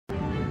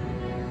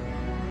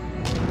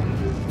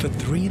For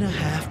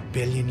 3.5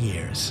 billion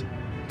years,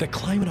 the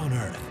climate on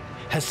Earth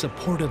has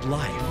supported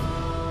life,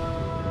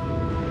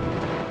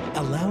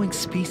 allowing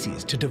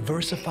species to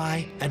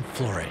diversify and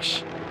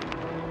flourish.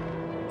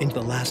 In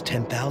the last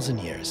 10,000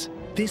 years,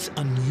 this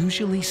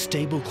unusually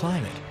stable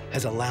climate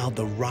has allowed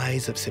the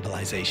rise of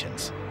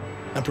civilizations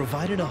and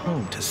provided a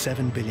home to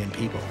 7 billion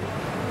people.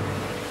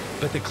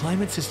 But the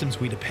climate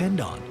systems we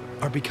depend on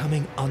are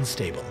becoming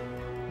unstable.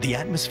 The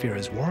atmosphere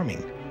is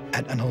warming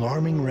at an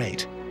alarming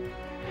rate.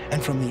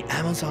 And from the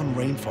Amazon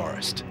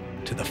rainforest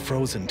to the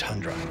frozen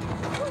tundra,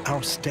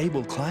 our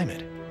stable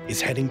climate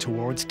is heading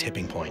towards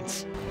tipping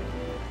points.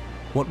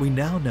 What we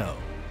now know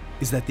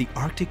is that the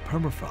Arctic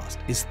permafrost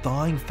is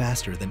thawing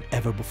faster than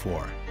ever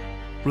before,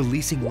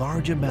 releasing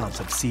large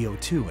amounts of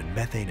CO2 and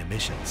methane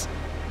emissions,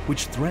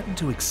 which threaten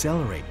to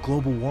accelerate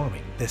global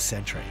warming this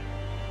century.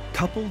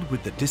 Coupled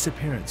with the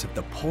disappearance of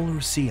the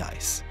polar sea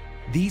ice,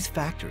 these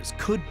factors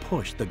could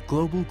push the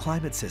global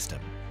climate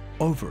system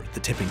over the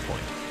tipping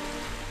point.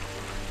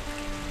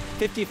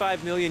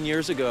 55 million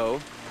years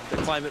ago, the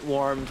climate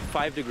warmed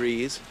 5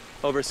 degrees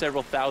over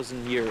several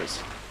thousand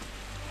years.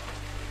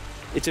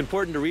 It's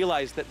important to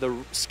realize that the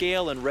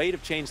scale and rate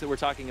of change that we're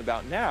talking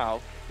about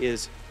now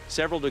is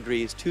several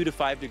degrees, 2 to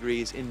 5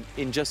 degrees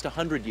in just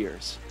 100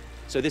 years.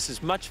 So this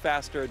is much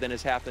faster than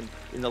has happened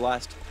in the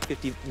last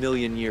 50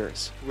 million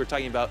years. We're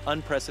talking about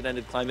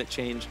unprecedented climate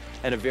change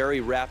and a very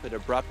rapid,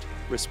 abrupt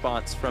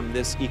response from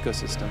this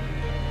ecosystem.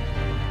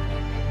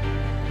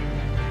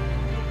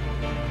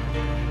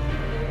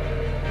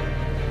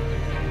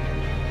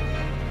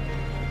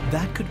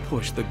 That could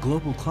push the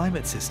global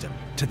climate system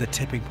to the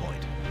tipping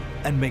point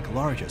and make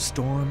larger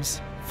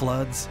storms,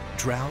 floods,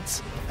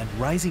 droughts, and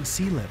rising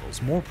sea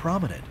levels more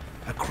prominent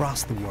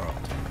across the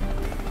world.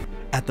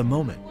 At the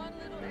moment,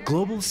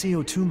 global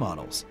CO2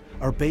 models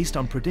are based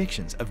on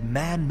predictions of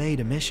man-made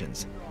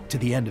emissions to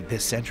the end of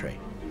this century.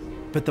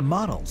 But the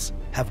models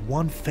have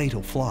one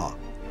fatal flaw.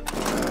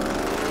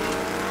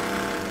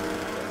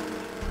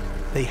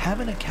 They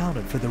haven't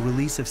accounted for the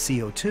release of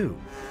CO2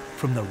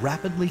 from the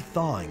rapidly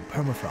thawing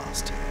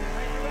permafrost.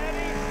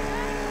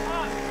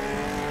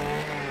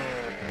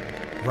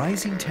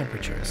 Rising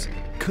temperatures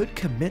could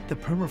commit the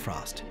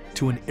permafrost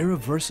to an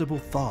irreversible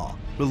thaw,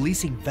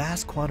 releasing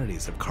vast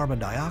quantities of carbon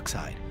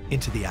dioxide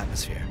into the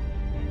atmosphere.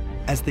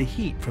 As the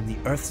heat from the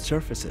Earth's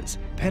surfaces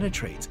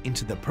penetrates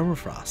into the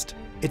permafrost,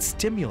 it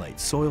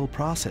stimulates soil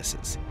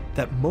processes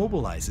that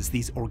mobilizes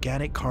these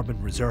organic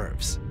carbon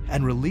reserves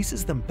and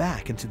releases them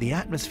back into the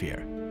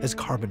atmosphere as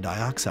carbon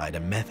dioxide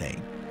and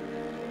methane.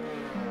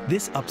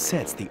 This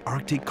upsets the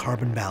Arctic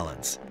carbon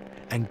balance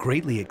and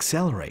greatly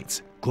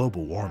accelerates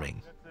global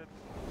warming.